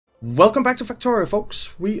Welcome back to Factorio,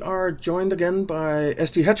 folks. We are joined again by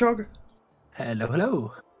STHedgeHog. Hello,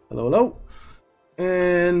 hello. Hello, hello.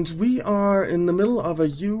 And we are in the middle of a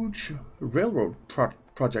huge railroad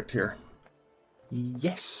project here.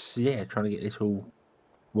 Yes, yeah, trying to get this all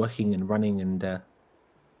working and running and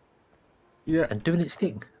doing its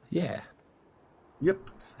thing. Yeah. Yep.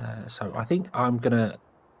 So I think I'm gonna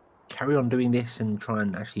carry on doing this and try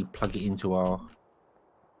and actually plug it into our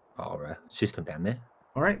system down there.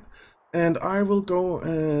 All right. And I will go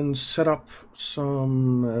and set up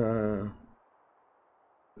some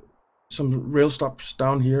rail stops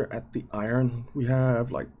down here at the iron. We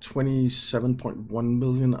have like 27.1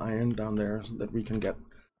 million iron down there that we can get.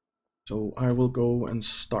 So I will go and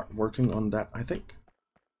start working on that, I think.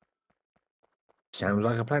 Sounds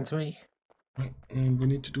like a plan to me. Right, and we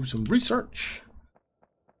need to do some research.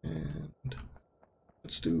 And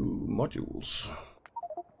let's do modules.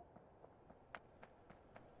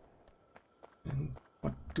 And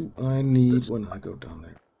what do I need when I go down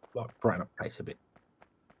there? Like brighten up the place a bit.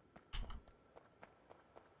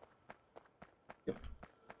 Yep.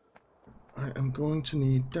 I am going to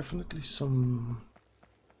need definitely some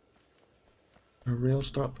a rail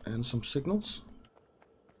stop and some signals.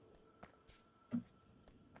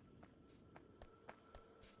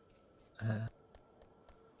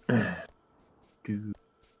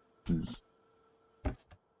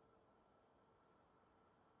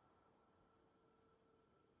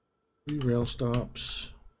 Three rail stops.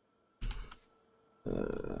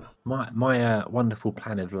 My wonderful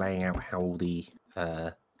plan of laying out how all the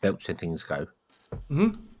belts and things go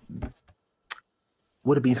would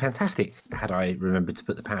have been fantastic had I remembered to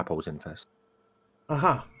put the power poles in first.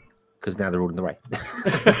 Aha. Because now they're all in the way.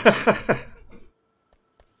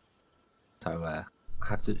 So I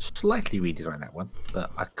have to slightly redesign that one, but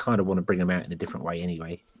I kind of want to bring them out in a different way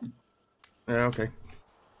anyway. Yeah, okay.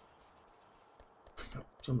 Pick up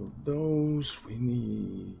some of those. We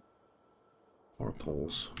need more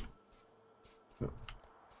poles.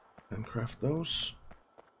 And craft those.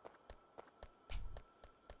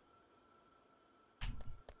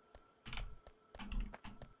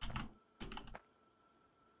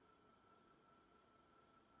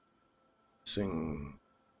 Sing.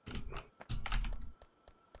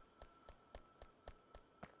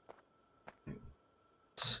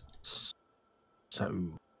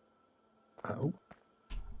 So, oh,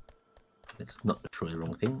 let's not destroy the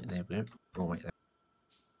wrong thing. There we go. Wrong way there.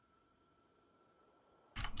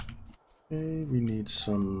 Okay, we need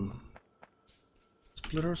some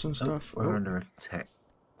splitters and stuff. We're under attack.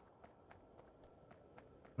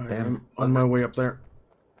 I am on my way up there.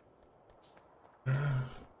 I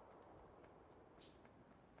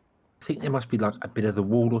think there must be like a bit of the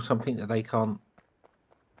wall or something that they can't.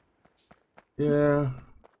 Yeah.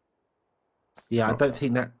 Yeah, I don't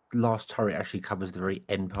think that last turret actually covers the very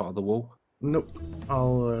end part of the wall. Nope.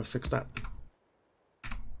 I'll fix that.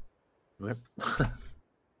 Yep.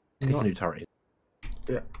 Take a new turret.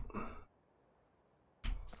 Yeah.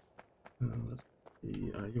 Let's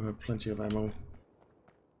see. You have plenty of ammo.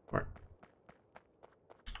 Alright.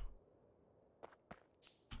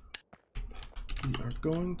 We are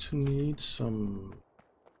going to need some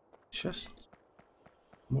chests.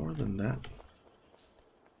 More than that.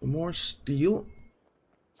 More steel.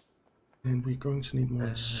 And we're going to need more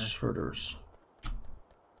inserters.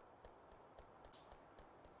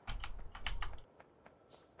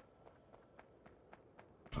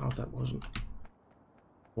 Oh, that wasn't a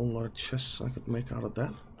whole lot of chests I could make out of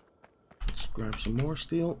that. Let's grab some more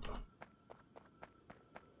steel.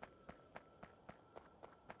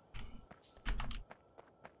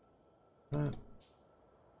 That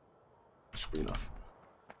should be enough,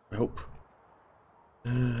 I hope.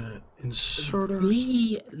 Inserters.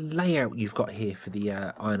 The layout you've got here for the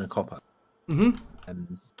iron and copper.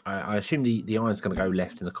 I assume the iron's going to go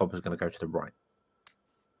left and the copper's going to go to the right.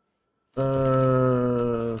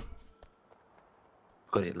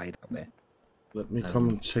 Got it laid out there. Let me come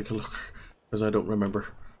and take a look, because I don't remember.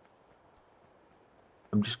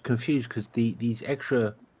 I'm just confused because these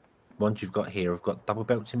extra ones you've got here have got double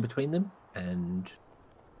belts in between them, and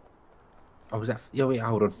was that? Oh wait,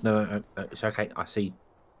 hold on. No, it's okay. I see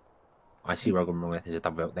where I've gone wrong. There's a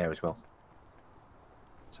double belt there as well.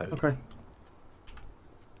 So okay,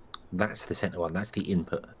 that's the center one. That's the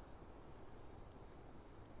input.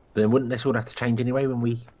 But then wouldn't this all have to change anyway when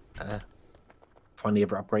we finally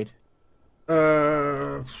ever upgrade?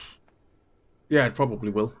 yeah, it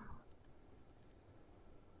probably will.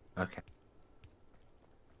 Okay.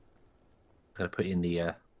 I'm gonna put in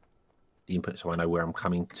the input so I know where I'm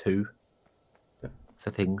coming to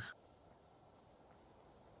for things.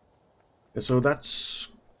 So that's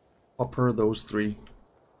copper, those three.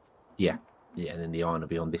 Yeah, yeah, and then the iron will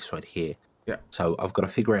be on this side here. Yeah. So I've got to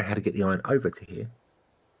figure out how to get the iron over to here.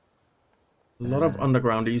 A lot of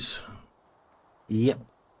undergroundies. Yep,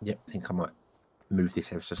 yep. I think I might move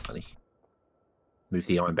this ever so slightly. Move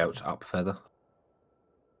the iron belts up further.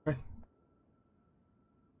 Okay.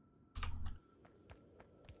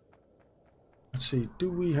 Let's see.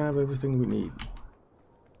 Do we have everything we need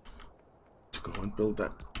to go and build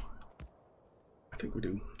that? I think we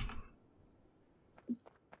do.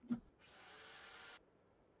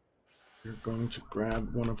 We're going to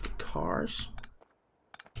grab one of the cars.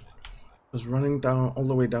 Because running down all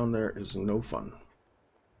the way down there is no fun.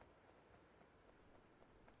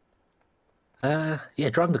 Yeah,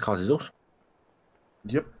 driving the cars is awesome.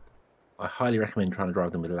 Yep. I highly recommend trying to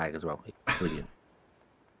drive them with lag as well. It's brilliant.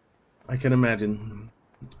 I can imagine.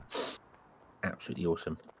 Absolutely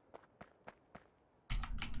awesome.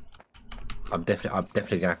 I'm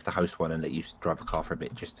definitely gonna have to host one and let you drive a car for a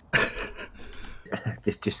bit, just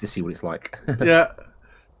just to see what it's like. Yeah.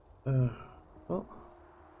 Well,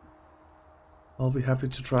 I'll be happy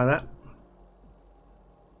to try that.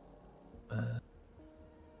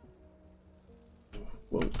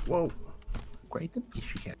 Whoa, whoa. Grade them?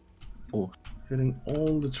 Yes, you can. Oh, Hitting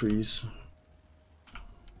all the trees.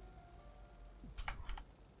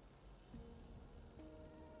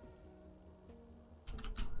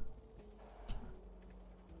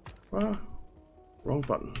 Ah, wrong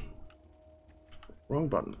button. Wrong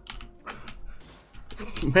button.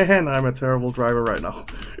 Man, I'm a terrible driver right now.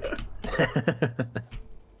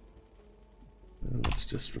 Let's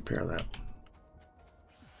just repair that.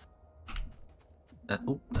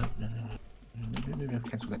 oh, no,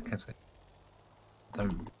 cancel that,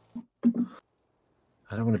 Don't.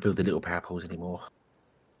 I don't want to build the little power poles anymore.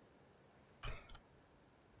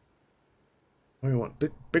 Oh, you want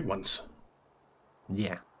big ones?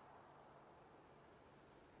 Yeah.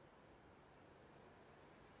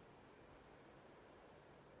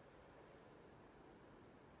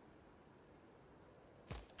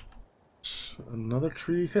 Another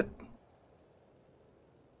tree hit.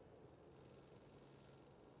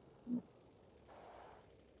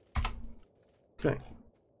 Okay.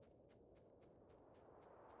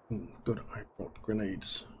 Good, I brought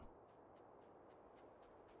grenades.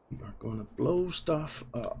 We are going to blow stuff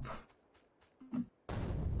up.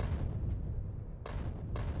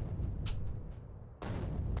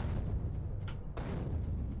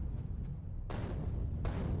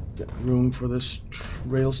 Get room for this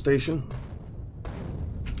rail station.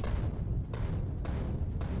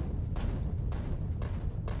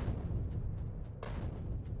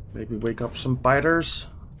 Maybe wake up some biters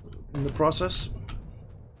in the process.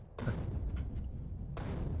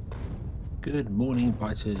 Good morning,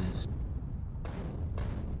 biters.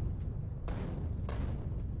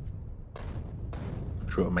 I'm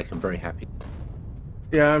sure it'll make them very happy.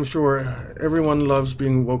 Yeah, I'm sure everyone loves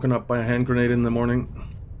being woken up by a hand grenade in the morning.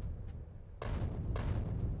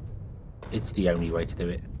 It's the only way to do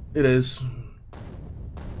it. It is.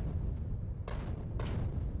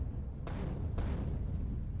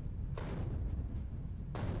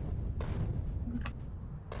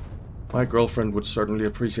 My girlfriend would certainly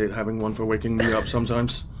appreciate having one for waking me up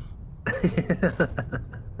sometimes. I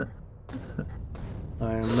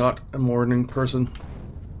am not a morning person.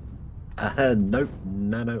 Nope.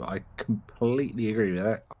 No, I completely agree with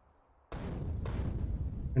that.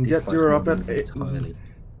 And yet you're up at 8.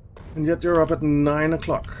 And yet you're up at 9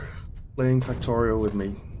 o'clock playing Factorio with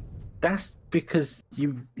me. That's because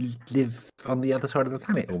you live on the other side of the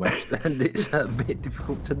planet almost, and it's a bit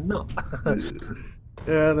difficult to not.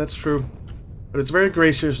 Yeah, that's true. But it's very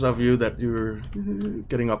gracious of you that you're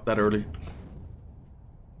getting up that early.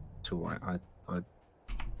 So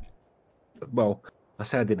well, I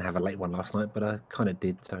say I didn't have a late one last night, but I kind of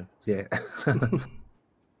did. So yeah,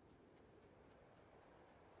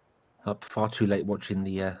 up far too late watching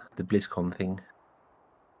the BlizzCon thing.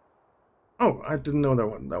 Oh, I didn't know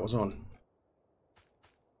that was on.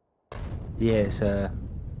 Yes,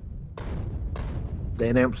 they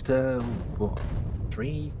announced what,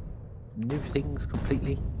 3 new things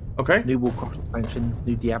completely. Okay. New Warcraft expansion,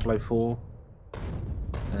 new Diablo 4.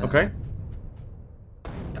 Okay.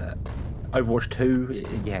 Overwatch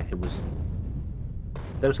 2. Yeah, it was.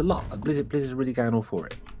 There was a lot. Blizzard's really going all for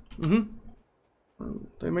it. Mm-hmm.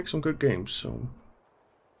 They make some good games, so.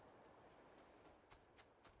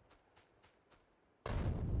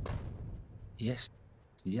 Yes.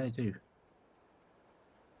 Yeah, they do.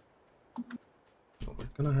 We're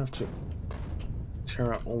gonna have to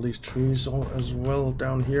tear out all these trees as well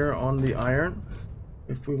down here on the iron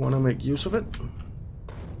if we want to make use of it.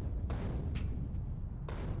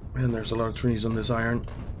 And there's a lot of trees on this iron.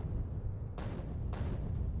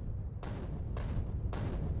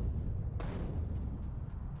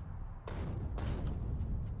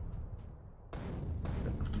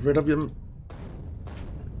 Get rid of him.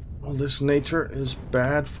 All this nature is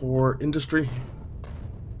bad for industry.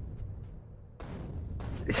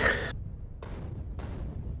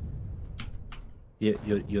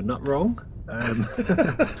 You're not wrong.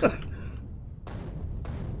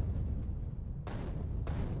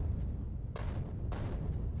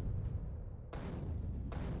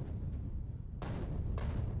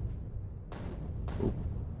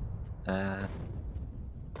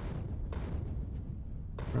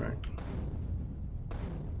 Right.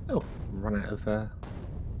 Oh, run out of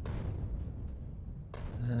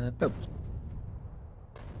belts.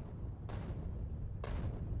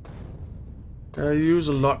 You use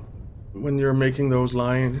a lot when you're making those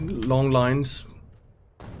long lines.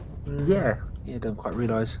 Yeah, don't quite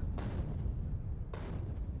realise.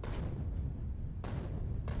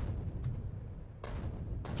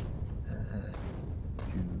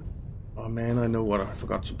 Oh man, I know what I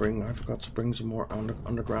forgot to bring. I forgot to bring some more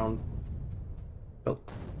underground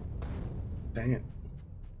belt. Dang it.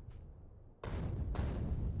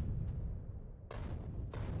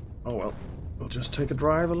 Oh well, we'll just take a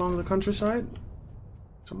drive along the countryside.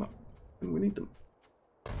 Some up, and we need them.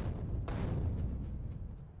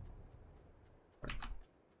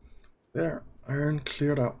 There, iron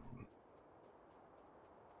cleared out.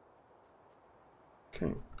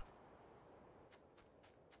 Okay.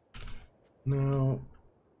 Now,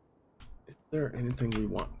 is there anything we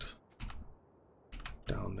want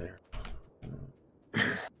down there?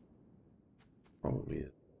 Probably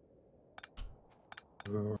is.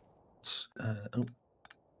 Oh.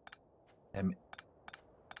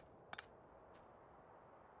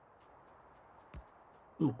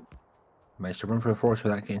 Ooh. Managed to run through a forest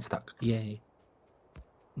without getting stuck. Yay.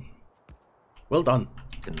 Well done.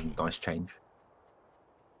 Nice change.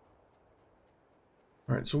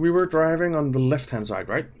 Alright, so we were driving on the left-hand side,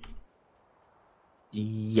 right?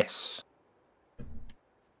 Yes.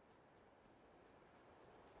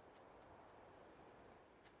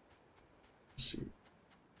 Let's see.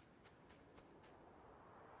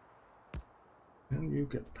 Can you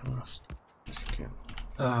get past? Yes, you can.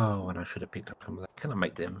 Oh, and I should have picked up some of that. Can I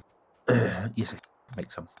make them? Yes, I can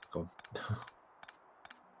make some. Go on.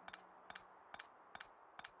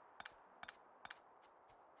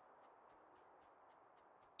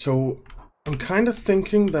 So, I'm kind of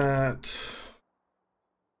thinking that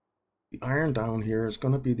the iron down here is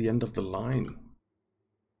going to be the end of the line.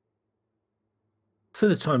 For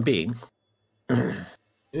the time being. Yeah.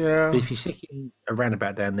 But if you're sticking a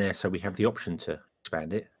roundabout down there, so we have the option to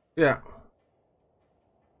expand it. Yeah.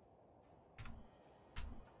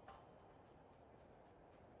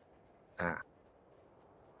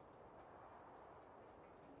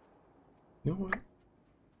 You know what?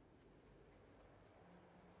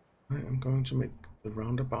 I am going to make the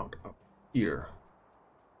roundabout up here.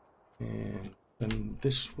 And then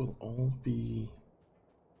this will all be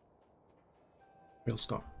rail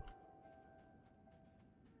stop.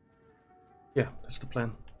 Yeah, that's the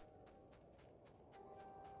plan.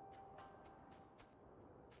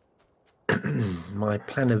 My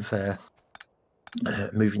plan of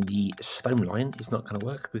moving the stone line is not going to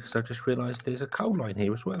work because I just realised there's a coal line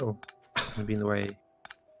here as well. It's going to be in the way.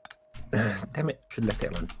 Damn it! Should have left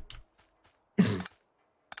it alone.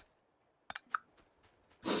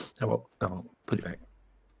 Oh well, I'll put it back.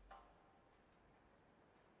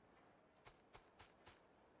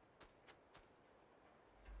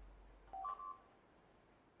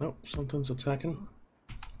 Nope, something's attacking.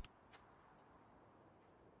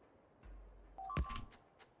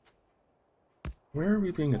 Where are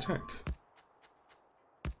we being attacked?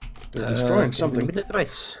 They're destroying something. In the middle of the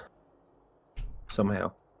base.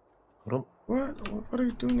 Somehow. Hold on. What are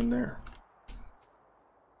you doing in there?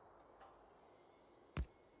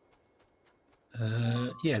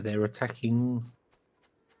 Yeah, they're attacking.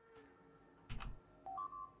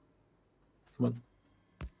 Come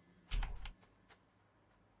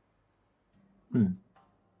on.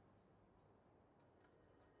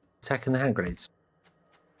 Attacking the hand grenades.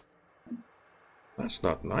 That's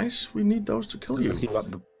not nice. We need those to kill you.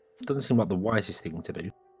 Doesn't seem like the wisest thing to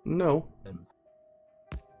do. No.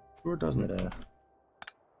 Sure doesn't. But,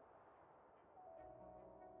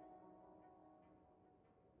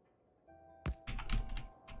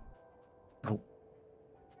 oh.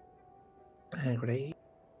 Hand grenade.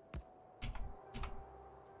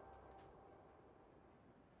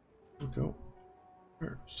 There we go.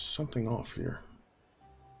 There's something off here.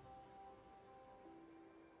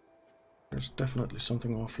 There's definitely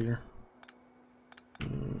something off here.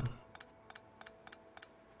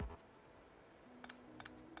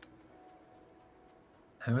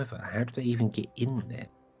 However, how did they even get in there?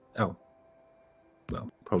 Oh, well,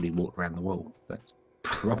 probably walked around the wall. That's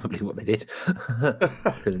probably what they did.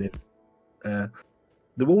 Because the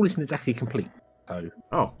wall isn't exactly complete. So,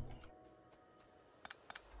 Oh,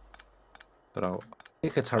 but I'll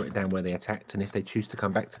stick a turret down where they attacked, and if they choose to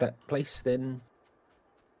come back to that place, then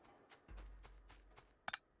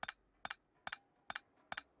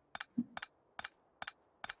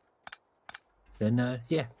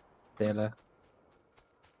yeah, they'll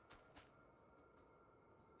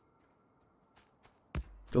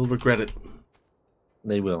they'll regret it.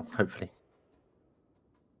 they will, hopefully.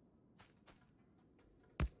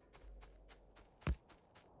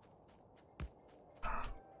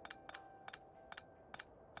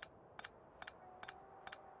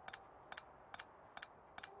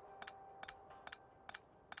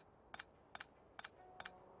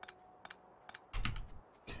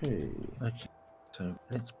 Okay, so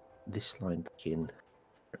let's put this line back in.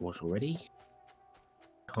 It was already.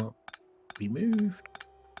 Can't be moved.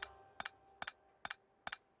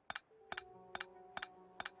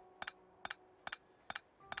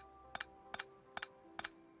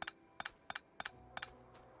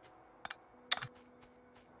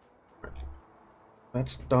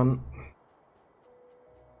 That's done.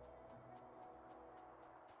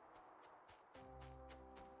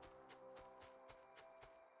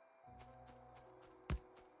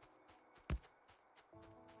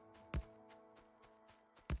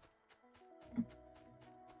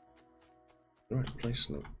 Right place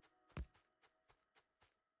now.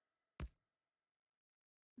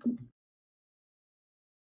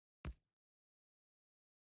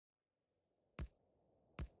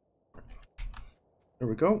 There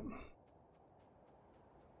we go.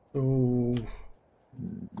 So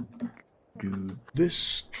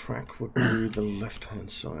this track would be the left-hand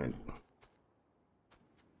side.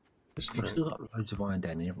 This We've track. still got loads of iron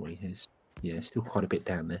down here, haven't we? There's still quite a bit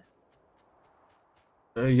down there.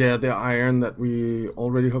 Yeah, the iron that we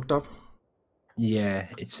already hooked up. Yeah,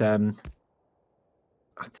 it's I'm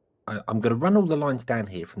going to run all the lines down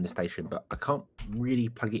here from the station, but I can't really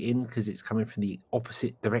plug it in because it's coming from the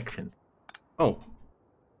opposite direction. Oh.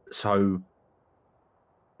 So,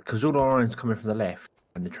 because all our iron's coming from the left,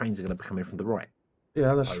 and the trains are going to be coming from the right.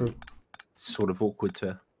 Yeah, that's true. It's sort of awkward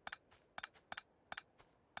to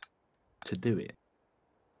do it.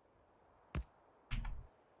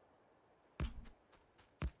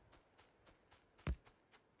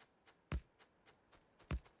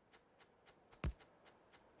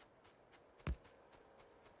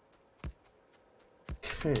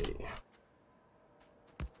 Okay.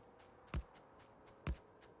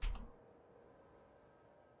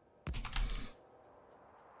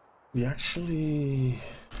 We actually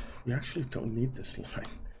don't need this line.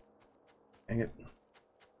 Dang it.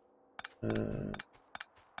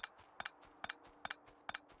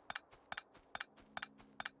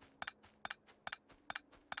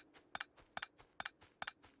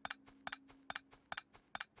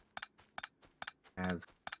 Have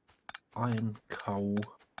iron, coal,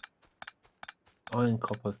 iron,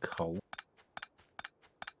 copper, coal.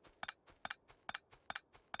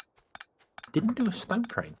 Didn't we do a stone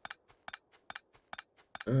train?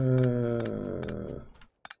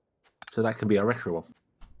 So that can be our extra one.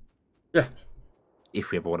 Yeah.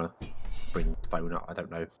 If we ever want to bring stone up, I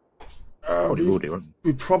don't know. Probably will do, right?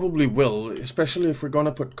 We probably will, especially if we're going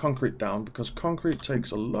to put concrete down, because concrete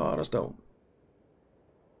takes a lot of stone.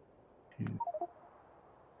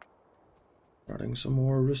 Starting some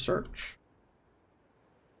more research.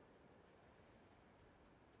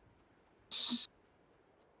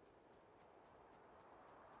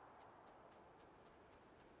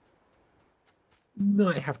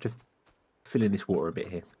 Might have to fill in this water a bit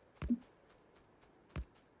here.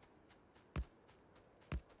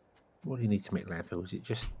 What do you need to make landfill? Is it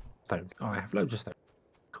just stone? Oh, I have loads of stone.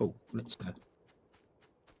 Cool. Let's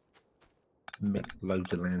make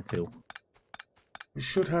loads of landfill. We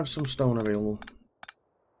should have some stone available.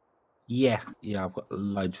 Yeah, I've got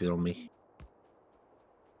loads of it on me.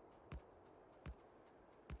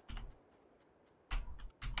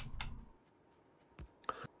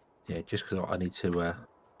 Yeah, just because I need to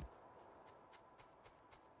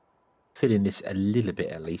fill in this a little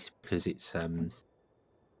bit at least, because it's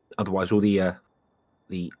otherwise all the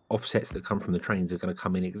offsets that come from the trains are going to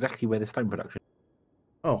come in exactly where the stone production.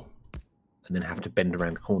 Oh. And then have to bend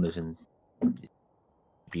around corners, and it'd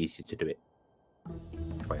be easier to do it.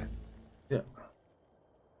 Oh, yeah. Yeah.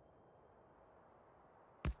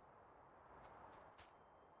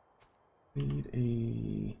 Need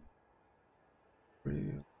a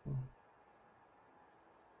rail.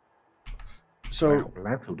 So wow,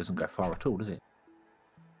 landfill doesn't go far at all, does it?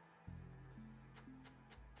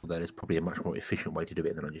 Although there's probably a much more efficient way to do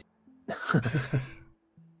it than I just.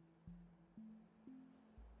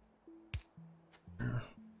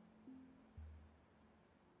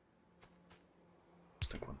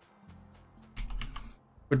 Stick one.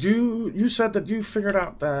 But you said that you figured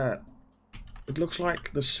out that it looks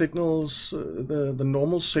like the signals, the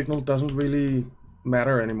normal signal doesn't really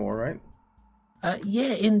matter anymore, right?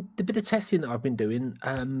 Yeah, in the bit of testing that I've been doing,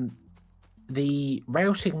 the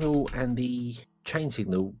rail signal and the chain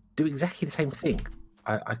signal do exactly the same thing.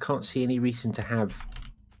 I can't see any reason to have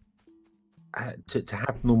to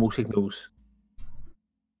have normal signals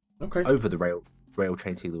Okay. over the rail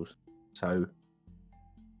chain signals. So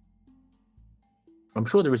I'm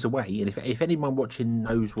sure there is a way, and if anyone watching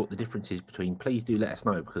knows what the difference is between, please do let us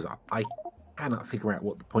know, because I cannot figure out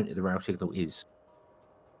what the point of the rail signal is.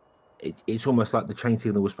 It's almost like the chain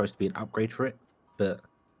signal was supposed to be an upgrade for it, but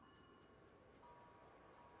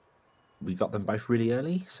we got them both really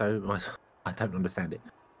early, so I don't understand it.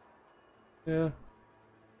 Yeah.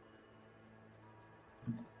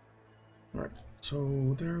 All right.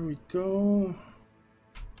 So there we go.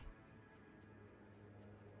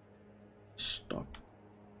 Stop.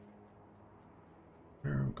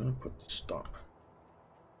 Where am I gonna put the stop?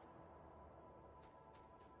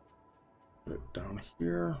 Put it down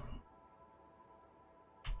here.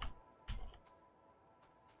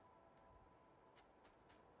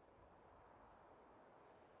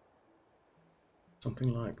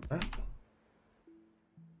 Something like that.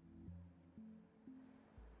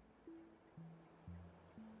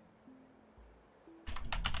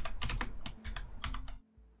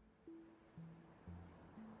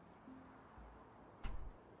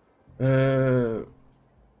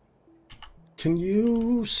 Can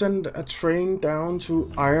you send a train down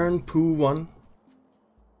to Iron Poo 1?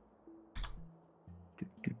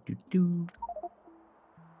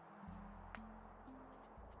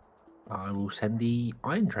 I will send the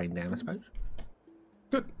iron train down, I suppose.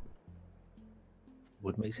 Good.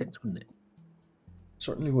 Would make sense, wouldn't it?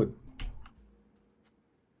 Certainly would.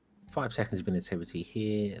 5 seconds of inactivity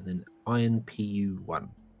here, and then iron PU1.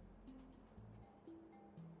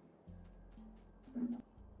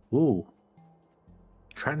 Ooh.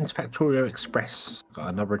 Factorio Express. Got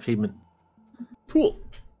another achievement. Cool.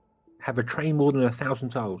 Have a train more than 1,000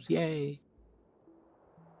 tiles. Yay.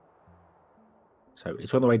 So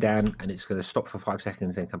it's on the way down, and it's going to stop for 5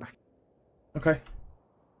 seconds, then come back. Okay.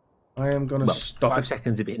 I am going to stop 5 it.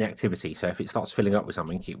 seconds of inactivity. So if it starts filling up with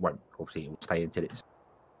something, it won't. Obviously, it will stay until it's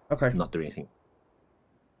not doing anything.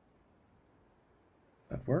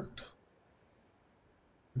 That worked.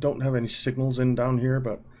 Don't have any signals in down here,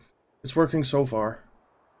 but it's working so far.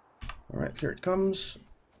 All right, here it comes.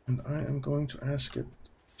 And I am going to ask it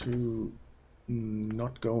to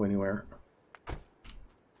not go anywhere.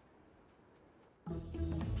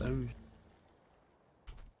 Those.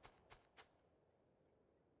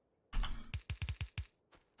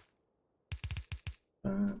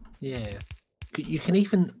 Yeah. You can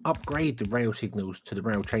even upgrade the rail signals to the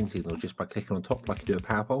rail chain signals just by clicking on top like you do a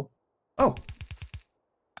power pole. Oh.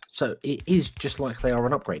 So it is just like they are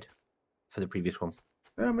an upgrade for the previous one.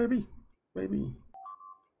 Yeah, maybe. Maybe.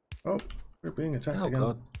 Oh, we're being attacked again. Oh,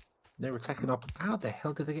 God. They're attacking up. How the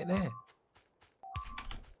hell did they get there?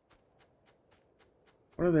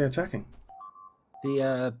 What are they attacking?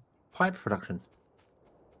 The pipe production.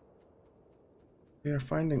 They are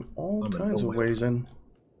finding all kinds of ways in.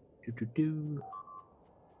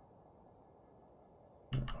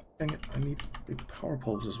 Dang it, I need big power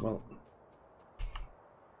poles as well.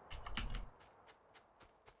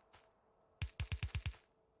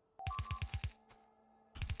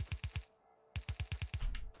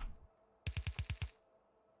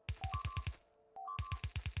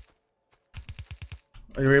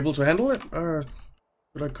 Are you able to handle it, or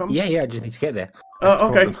should I come? Yeah, I just need to get there. Oh,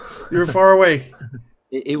 okay. You're far away.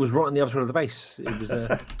 It was right on the other side of the base. It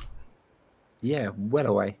was, yeah, well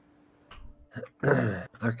away.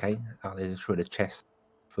 Okay. Oh, there's a shredded chest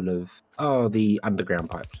full of... Oh, the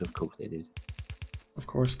underground pipes. Of course they did. Of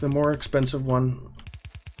course, the more expensive one.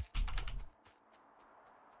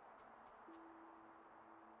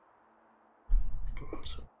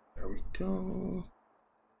 So, there we go.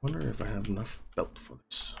 Wonder if I have enough belt for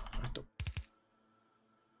this. I don't.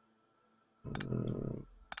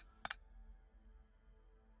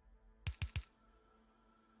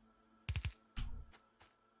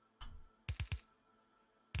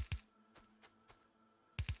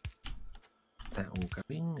 That all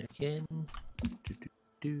going again.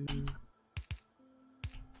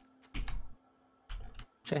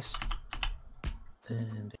 chest.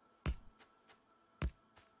 And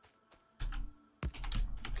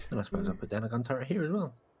I suppose I'll put down a gun turret here as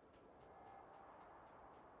well.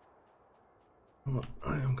 Well,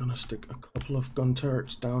 I am gonna stick a couple of gun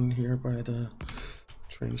turrets down here by the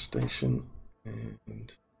train station,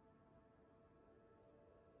 and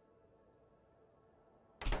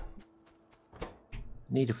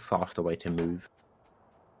Need a faster way to move.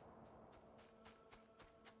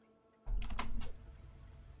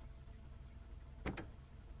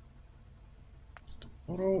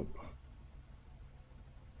 auto.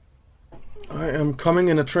 I am coming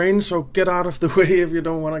in a train, so get out of the way if you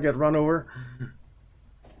don't want to get run over.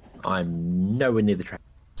 I'm nowhere near the train,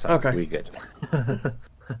 so okay. we're good.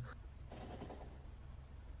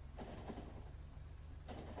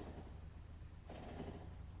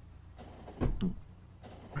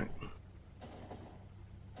 Right.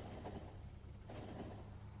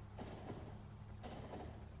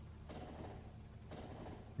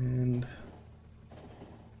 And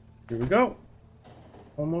here we go.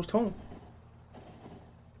 Almost home.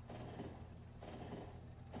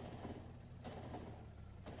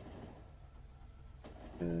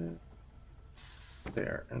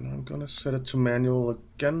 There, and I'm gonna set it to manual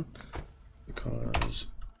again because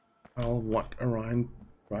I'll want a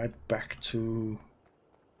ride back to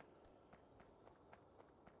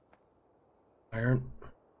iron.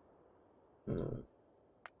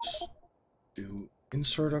 Let's do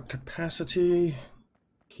insert our capacity.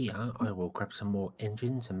 Here, I will grab some more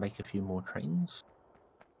engines and make a few more trains.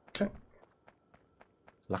 Okay.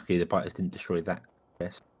 Luckily, the biters didn't destroy that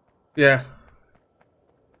chest. Yeah.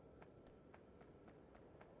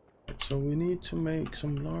 So we need to make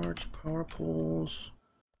some large power poles.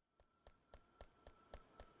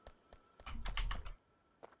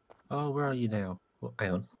 Oh, where are you now? Oh,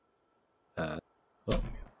 hang on. Oh.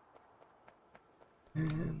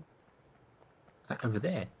 And Is that over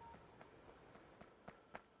there?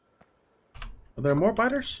 are there more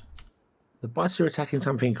biters? The biters are attacking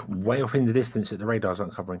something way off in the distance that the radars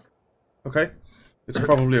aren't covering. Okay. It's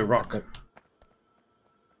probably a rock.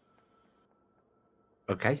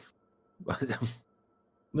 Okay.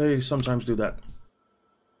 They sometimes do that.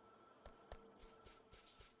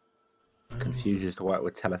 Confused as to why it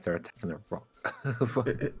would tell us they're attacking a rock.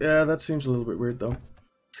 Yeah, that seems a little bit weird though.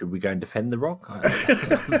 Should we go and defend the rock? I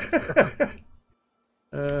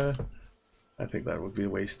think that would be a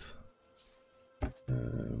waste.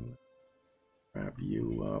 Grab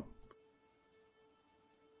you up.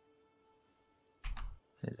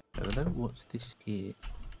 Hello, what's this here?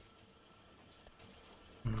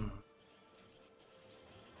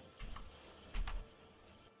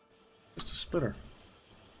 Just a splitter.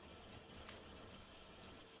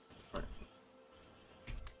 Right.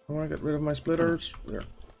 I want to get rid of my splitters. There.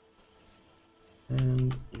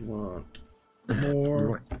 And we want more.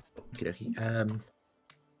 Right. Okay.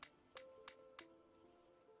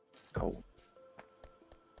 Oh.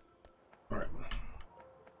 Alright.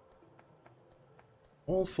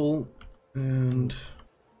 All full, and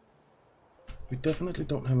we definitely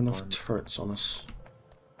don't have enough turrets on us.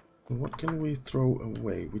 What can we throw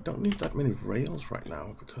away? We don't need that many rails right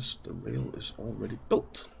now because the rail is already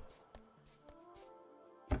built.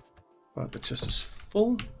 But the chest is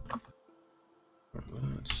full.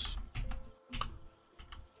 Let's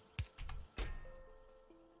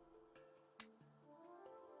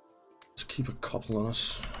keep a couple on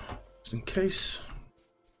us just in case.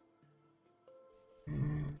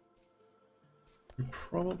 We're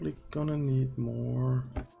probably gonna need more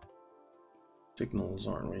signals,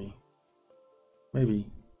 aren't we? Maybe.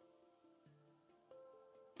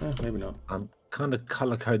 Maybe not. I'm kind of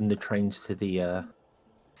color coding the trains to the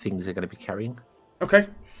things they're going to be carrying. Okay,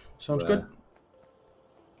 sounds good.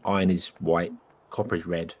 Iron is white, copper is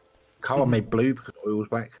red. Coal I made blue because oil was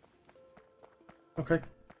black. Okay.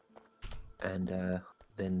 And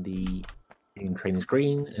then the green train is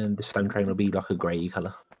green, and the stone train will be like a grey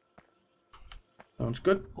colour. Sounds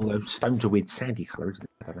good. Although stone's a weird sandy colour, isn't it?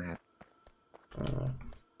 I don't know.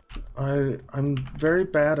 I'm very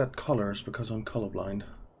bad at colors because I'm colorblind.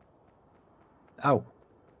 Oh,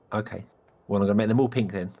 okay. Well, I'm going to make them all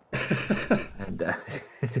pink then. And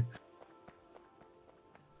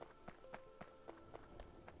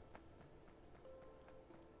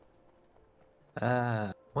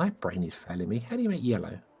my brain is failing me. How do you make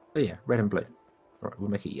yellow? Oh yeah, red and blue. All right, we'll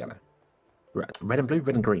make it yellow. Right, red and blue,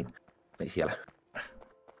 red and green. Makes yellow.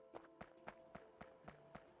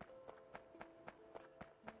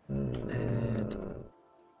 And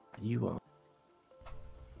you are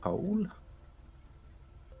coal.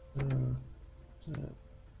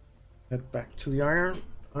 Head back to the iron.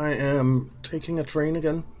 I am taking a train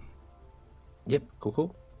again. Yep,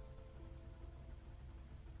 cool.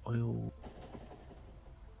 Oil.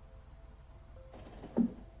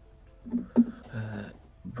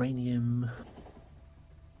 Uranium.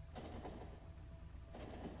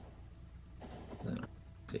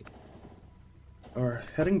 Are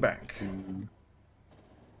heading back. And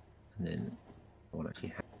then I want to actually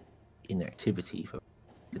have inactivity for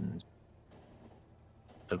seconds.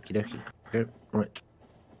 Okie dokie. Okay, right.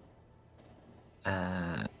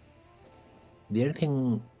 The only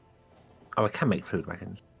thing. Oh, I can make fluid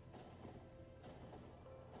wagons.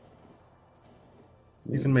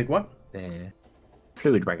 You can make what? There.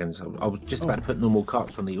 Fluid wagons. I was just about to put normal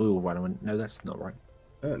carts on the oil one. I went, no, that's not right.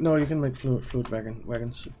 No, you can make fluid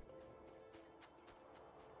wagons.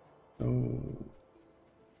 So,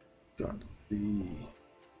 got the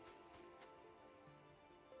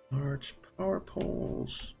large power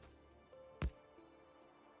poles.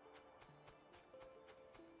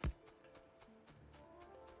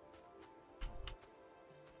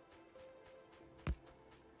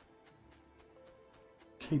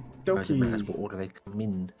 Okie dokie. What order they come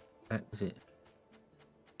in at, is it?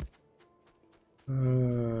 I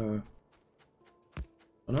don't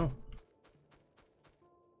know.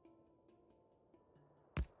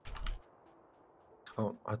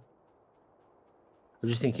 Oh, I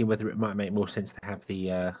was just thinking whether it might make more sense to have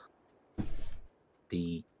the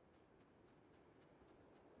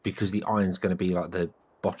because the iron's going to be like the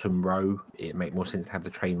bottom row. It make more sense to have the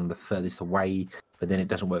train on the furthest away, but then it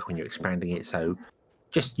doesn't work when you're expanding it. So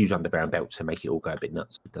just use underground belts to make it all go a bit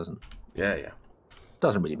nuts. It doesn't. Yeah.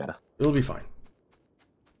 Doesn't really matter. It'll be fine.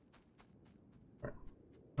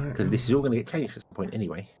 Because this is all going to get changed at some point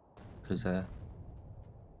anyway. Because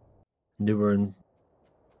newer and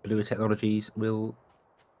bluer technologies will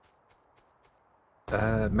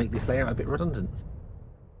make this layout a bit redundant.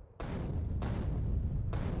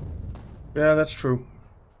 Yeah, that's true.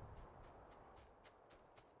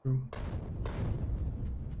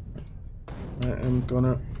 I am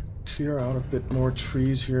gonna clear out a bit more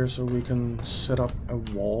trees here so we can set up a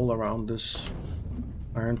wall around this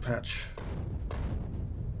iron patch.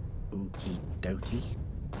 Okie dokie.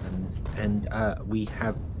 And we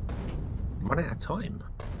have run out of time.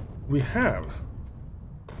 We have.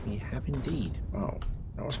 We have indeed. Wow,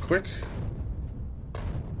 that was quick.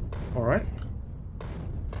 Alright.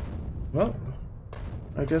 Well,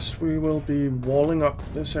 I guess we will be walling up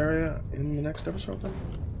this area in the next episode then.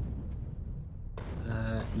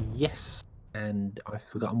 Yes, and I've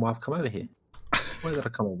forgotten why I've come over here. Why did I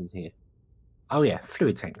come over here? Oh yeah,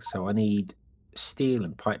 fluid tanks. So I need steel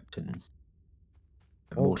and pipes and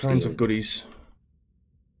all more kinds steel. of goodies.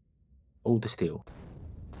 All the steel.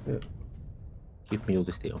 Yeah. Give me all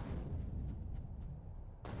the steel.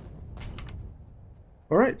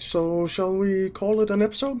 Alright, so shall we call it an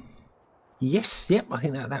episode? Yes, yep, I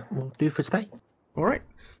think that will do for today. Alright,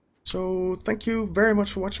 so thank you very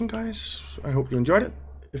much for watching, guys. I hope you enjoyed it.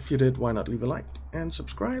 If you did, why not leave a like and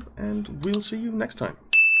subscribe, and we'll see you next time.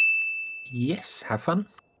 Yes, have fun.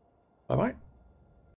 Bye-bye.